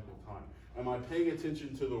psychological time? Am I paying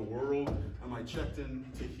attention to the world? Am I checked in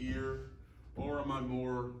to here? Or am I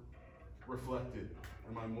more reflective?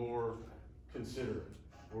 Am I more considerate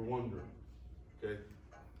or wondering? Okay,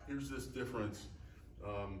 here's this difference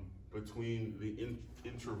between the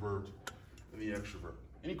introvert and the extrovert.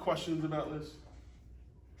 Any questions about this?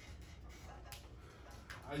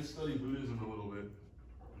 I study Buddhism a little bit,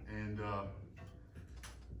 and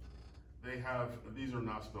they have, these are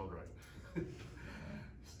not spelled right,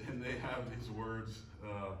 and they have these words,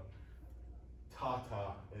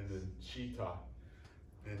 tata and then chitta.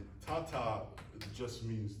 And tata just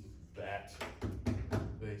means that.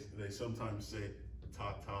 They sometimes say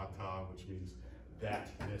ta, which means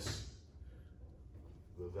thatness,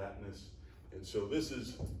 the thatness. And so this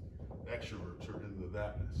is extroverts are in the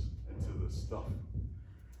thatness, into the stuff.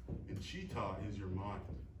 And chitta is your mind.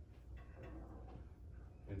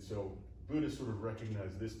 And so Buddhists sort of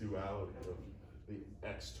recognize this duality of the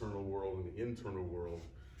external world and the internal world.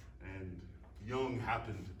 And Jung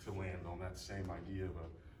happened to land on that same idea of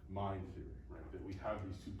a mind theory, right? That we have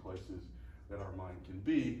these two places that our mind can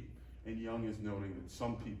be, and Jung is noting that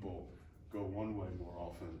some people go one way more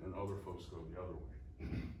often and other folks go the other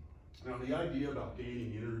way. Now the idea about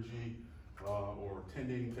gaining energy or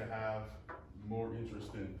tending to have more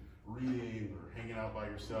interest in reading or hanging out by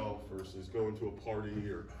yourself versus going to a party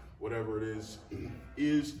or whatever it is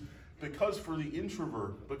because for the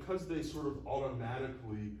introvert, because they sort of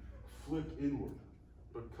automatically flip inward,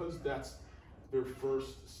 because that's their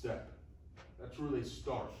first step, that's where they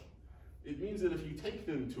start. It means that if you take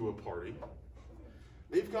them to a party,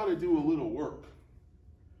 they've got to do a little work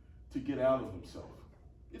to get out of themselves.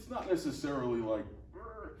 It's not necessarily like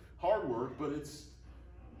hard work, but it's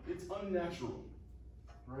unnatural,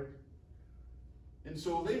 right? And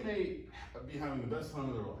so they may be having the best time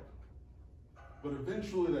of their life, but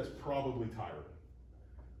eventually that's probably tiring.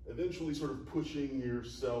 Eventually sort of pushing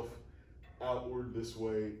yourself outward this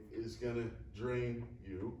way is gonna drain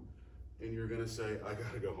you, and you're gonna say, I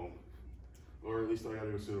gotta go home. Or at least I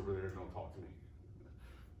gotta go sit over there and don't talk to me,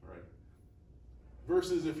 all right?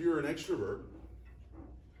 Versus if you're an extrovert,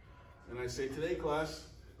 and I say, today class,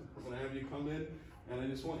 I'm gonna have you come in, and I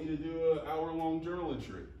just want you to do an hour-long journal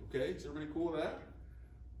entry, okay? Is everybody cool with that?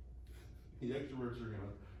 The extroverts are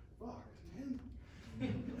gonna, fuck, man.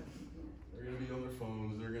 They're gonna be on their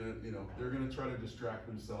phones, they're gonna try to distract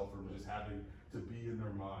themselves from just having to be in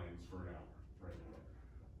their minds for an hour, right?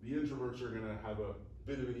 The introverts are gonna have a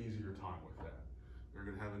bit of an easier time with that. They're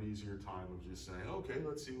gonna have an easier time of just saying, okay,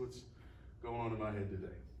 let's see what's going on in my head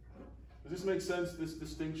today. Does this make sense, this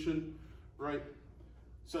distinction, right?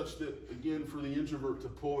 Such that, again, for the introvert to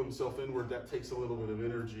pull himself inward, that takes a little bit of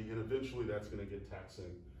energy, and eventually that's gonna get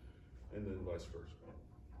taxing, and then vice versa.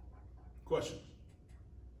 Questions?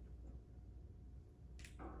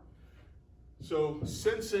 So,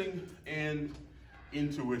 sensing and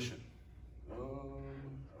intuition.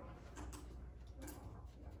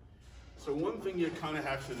 So one thing you kind of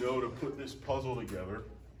have to know to put this puzzle together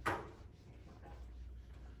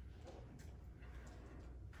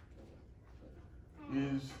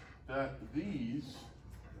is that these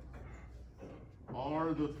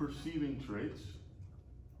are the perceiving traits,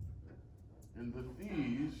 and that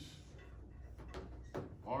these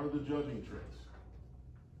are the judging traits.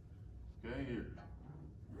 Okay, here.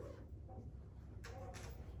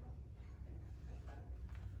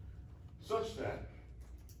 Such that,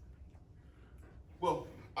 well,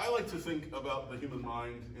 I like to think about the human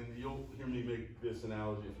mind, and you'll hear me make this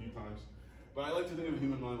analogy a few times, But I like to think of a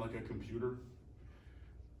human mind like a computer,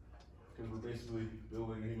 because we're basically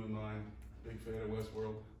building a human mind. Big fan of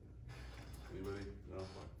Westworld. Anybody? No?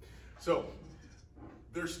 So,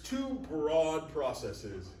 there's two broad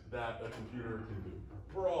processes that a computer can do.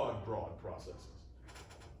 Broad processes.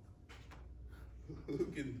 Who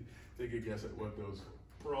can take a guess at what those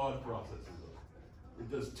broad processes are?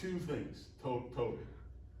 It does two things, totally.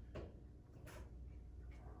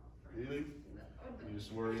 Anything? You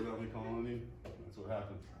just worry about me calling you? That's what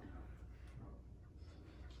happens.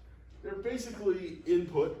 They're basically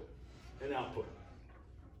input and output.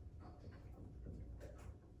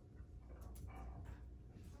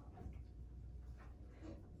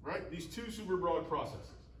 Right? These two super broad processes.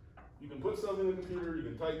 You can put something in the computer, you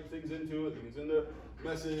can type things into it, you can send a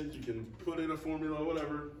message, you can put in a formula,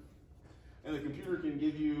 whatever. And the computer can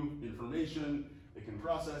give you information, it can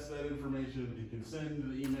process that information, it can send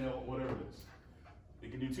the email, whatever it is. It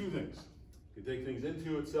can do two things. It can take things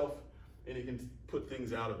into itself, and it can put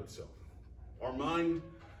things out of itself. Our mind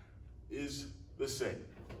is the same.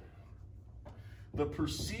 The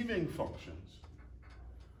perceiving functions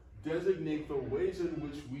designate the ways in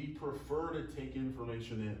which we prefer to take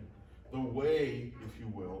information in. The way, if you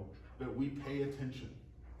will, that we pay attention.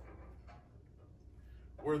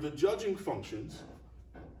 Where the judging functions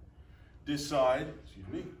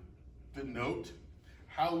denote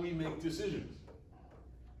how we make decisions.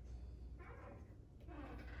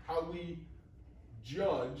 How we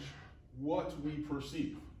judge what we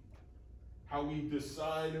perceive. How we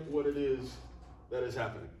decide what it is that is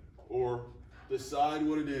happening. Or decide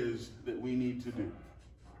what it is that we need to do.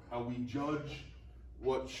 How we judge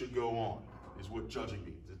what should go on is what judging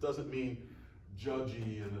means. It doesn't mean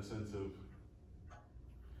judgy in the sense of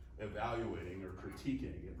evaluating or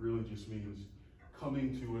critiquing. It really just means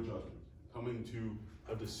coming to a judgment, coming to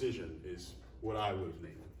a decision is what I would have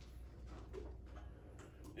named it.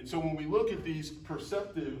 And so when we look at these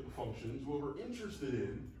perceptive functions, what we're interested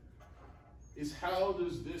in is how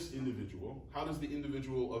does the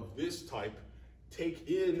individual of this type take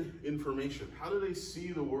in information? How do they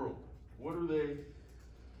see the world? What are they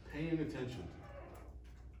paying attention to?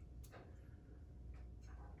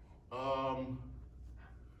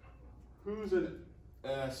 Who's an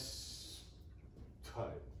S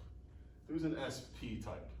type? Who's an SP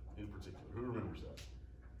type in particular? Who remembers that?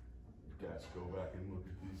 You guys go back and look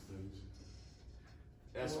at these things.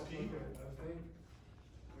 SP? Well, okay, I think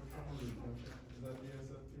we're probably is that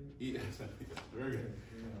ESFP? ESFP. Very good.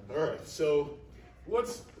 Yeah. All right, so what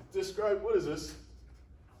is this? A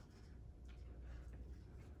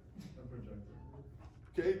projector.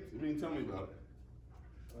 Okay, tell me about it.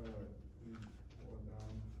 You pull it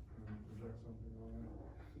down and project something on it.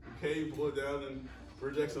 Okay, you pull it down and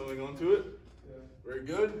project something onto it. Yeah. Very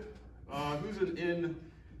good. Who's an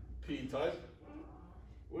NP type?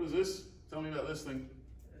 What is this? Tell me about this thing.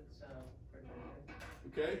 It's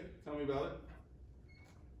projector. Okay, tell me about it.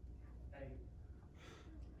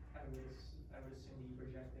 I would assume you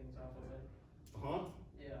project things off of it. Uh-huh.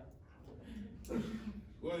 Yeah.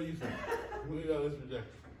 What do you think? Tell me about this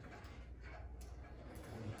projector.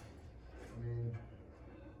 I mean,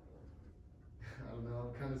 I don't know,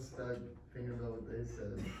 I'm kind of stuck thinking about what they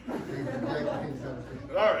said.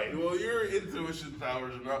 All right, well, your intuition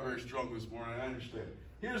powers are not very strong this morning, I understand.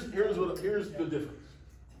 Here's the difference.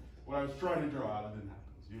 What I was trying to draw out, it didn't happen.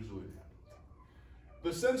 Usually it happens.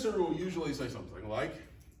 The sensor will usually say something like,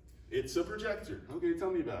 it's a projector. Okay, tell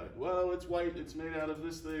me about it. Well, it's white, it's made out of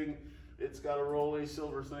this thing, it's got a rolly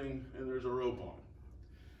silver thing, and there's a rope on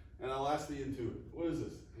it. And I'll ask the intuitive, what is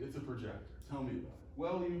this? It's a projector. Tell me about it.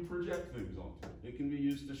 Well, you project things onto it. It can be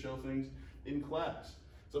used to show things in class.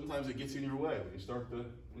 Sometimes it gets in your way when you start the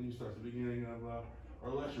beginning of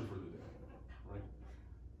our lecture for the day, right?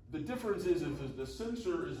 The difference is if the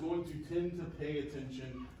sensor is going to tend to pay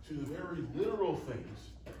attention to the very literal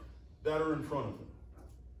things that are in front of them.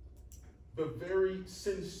 The very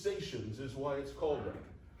sensations is why it's called that.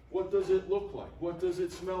 What does it look like? What does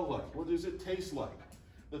it smell like? What does it taste like?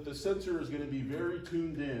 That the sensor is going to be very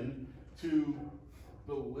tuned in to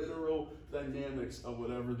the literal dynamics of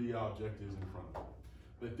whatever the object is in front of them.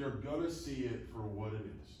 That they're going to see it for what it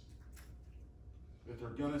is. That they're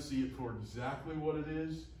going to see it for exactly what it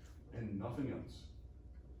is and nothing else.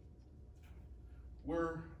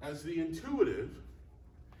 Whereas the intuitive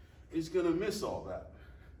is going to miss all that.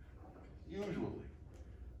 Usually.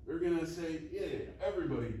 They're going to say, yeah,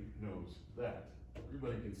 everybody knows that.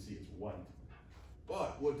 Everybody can see it's white.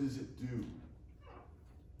 But what does it do?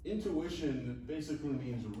 Intuition basically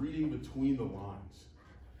means reading between the lines.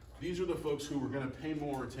 These are the folks who are going to pay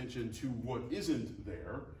more attention to what isn't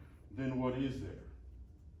there than what is there.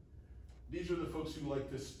 These are the folks who like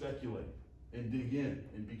to speculate and dig in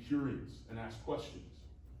and be curious and ask questions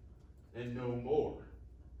and know more.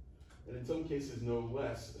 And in some cases know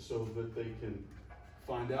less so that they can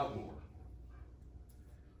find out more.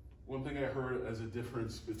 One thing I heard as a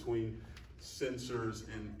difference between sensors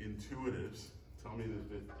and intuitives, tell me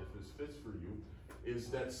if this fits for you, is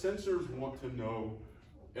that sensors want to know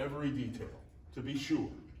every detail to be sure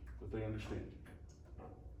that they understand.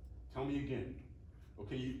 Tell me again.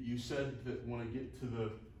 Okay, you said that when I get to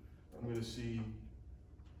the, I'm going to see,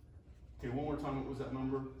 okay, one more time, what was that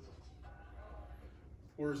number?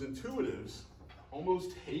 Whereas intuitives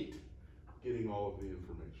almost hate getting all of the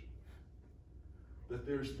information. That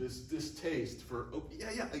there's this distaste for, oh,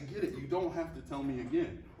 yeah, I get it. You don't have to tell me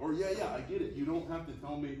again. Or, yeah, I get it. You don't have to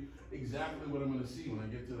tell me exactly what I'm going to see when I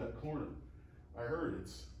get to that corner. I heard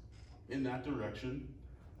it's in that direction.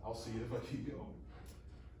 I'll see it if I keep going.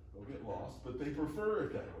 They'll get lost, but they prefer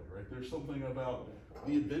it that way, right? There's something about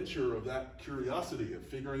the adventure of that curiosity of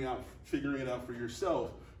figuring it out for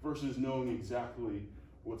yourself versus knowing exactly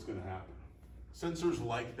what's going to happen. Sensors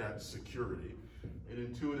like that security, and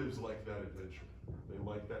intuitives like that adventure. They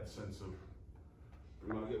like that sense of,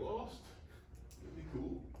 we want to get lost? It'd be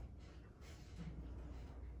cool.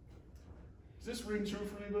 Does this ring true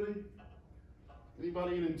for anybody?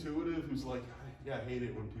 Anybody an intuitive who's like, yeah, I hate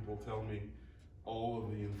it when people tell me all of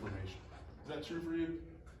the information? Is that true for you?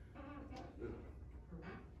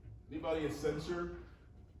 Anybody a sensor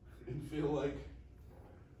and feel like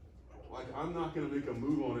I'm not going to make a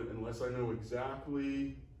move on it unless I know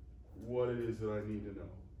exactly what it is that I need to know?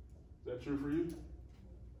 Is that true for you?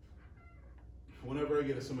 Whenever I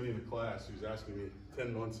get somebody in the class who's asking me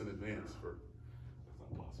 10 months in advance for, that's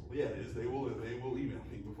not possible. Yeah, it is. They will email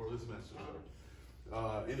me before the semester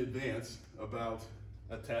starts in advance about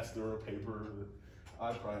a test or a paper that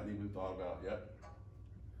I probably haven't even thought about yet.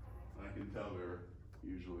 I can tell they're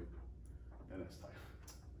usually NS type.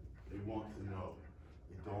 They want to know.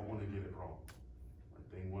 They don't want to get it wrong.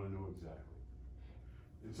 Like they want to know exactly.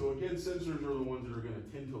 And so again, sensors are the ones that are going to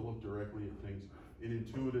tend to look directly at things, and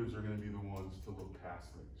intuitives are going to be the ones to look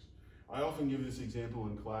past things. I often give this example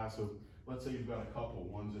in class of, let's say you've got a couple,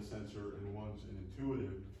 one's a sensor and one's an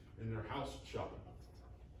intuitive, and they're house shopping.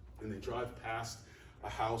 And they drive past a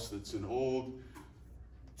house that's an old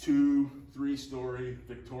 2-3-story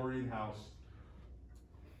Victorian house.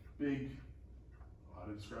 Big, how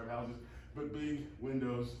to describe houses, but big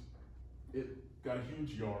windows. It got a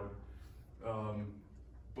huge yard,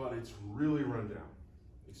 but it's really run down.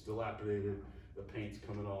 It's dilapidated, the paint's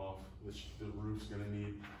coming off, the roof's gonna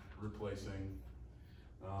need replacing.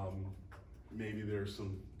 Maybe there's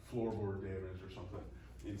some floorboard damage or something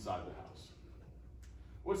inside the house.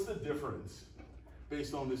 What's the difference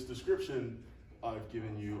based on this description I've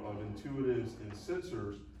given you of intuitives and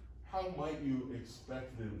sensors? How might you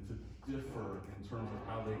expect them to differ in terms of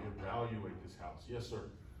how they evaluate this house? Yes, sir.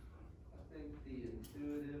 I think the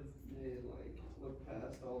intuitive may look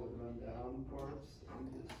past all the rundown parts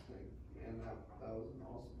and just think, man, that was an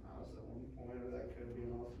awesome house at one point, or that could be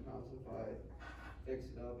an awesome house if I fix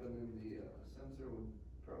it up. And then the sensor would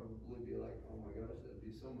probably be like, oh my gosh, that'd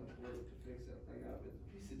be so much work to fix that thing up. It's a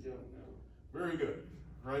piece of junk now. Very good,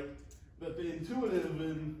 right? But the intuitive,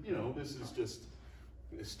 and this is just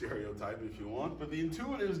a stereotype if you want, but the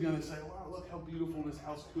intuitive is going to say, wow, look how beautiful this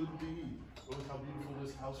house could be. Look how beautiful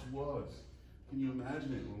this house was. Can you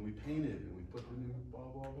imagine it when we painted and we put the new blah,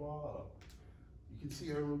 blah, blah. You can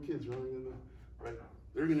see our little kids running in right?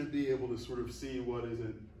 They're going to be able to sort of see what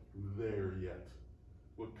isn't there yet,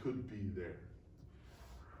 what could be there.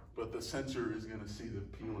 But the sensor is going to see the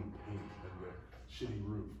peeling paint and the shitty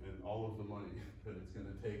roof and all of the money that it's going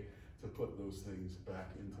to take to put those things back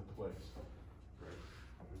into place. Right?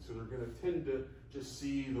 And so they're going to tend to just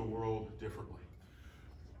see the world differently.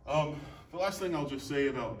 The last thing I'll just say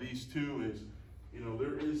about these two is,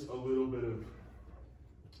 there is a little bit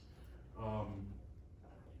of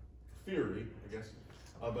theory, I guess,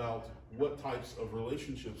 about what types of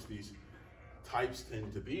relationships these types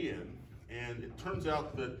tend to be in. And it turns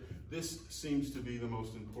out that this seems to be the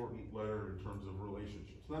most important letter in terms of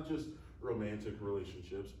relationships. Not just romantic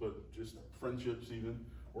relationships, but just friendships even,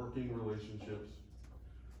 working relationships.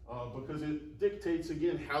 Because it dictates,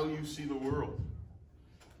 again, how you see the world.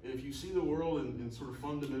 If you see the world in sort of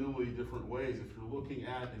fundamentally different ways, if you're looking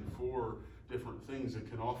at and for different things, it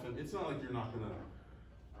can often, it's not like you're not going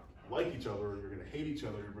to like each other or you're going to hate each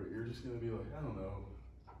other, but you're just going to be like, I don't know,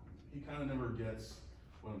 he kind of never gets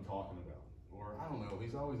what I'm talking about. Or, I don't know,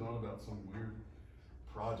 he's always on about some weird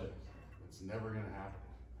project that's never going to happen,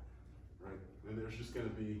 right? And there's just going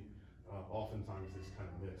to be oftentimes this kind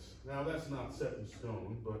of miss. Now, that's not set in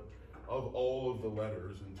stone, but of all of the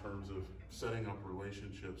letters in terms of setting up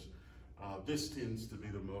relationships, this tends to be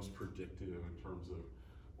the most predictive in terms of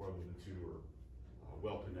whether the two are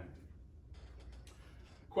well connected.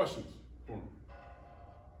 Questions for me?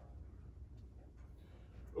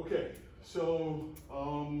 Okay, so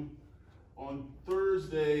on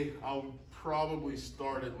Thursday, I'll probably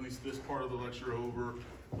start at least this part of the lecture over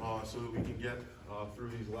so that we can get through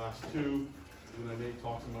these last two. And I may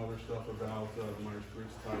talk some other stuff about the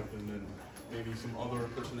Myers-Briggs type and then maybe some other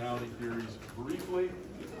personality theories briefly.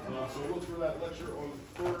 So look for that lecture on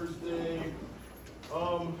Thursday.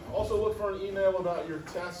 Also look for an email about your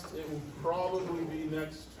test. It will probably be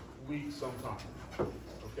next week sometime.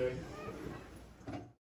 Okay?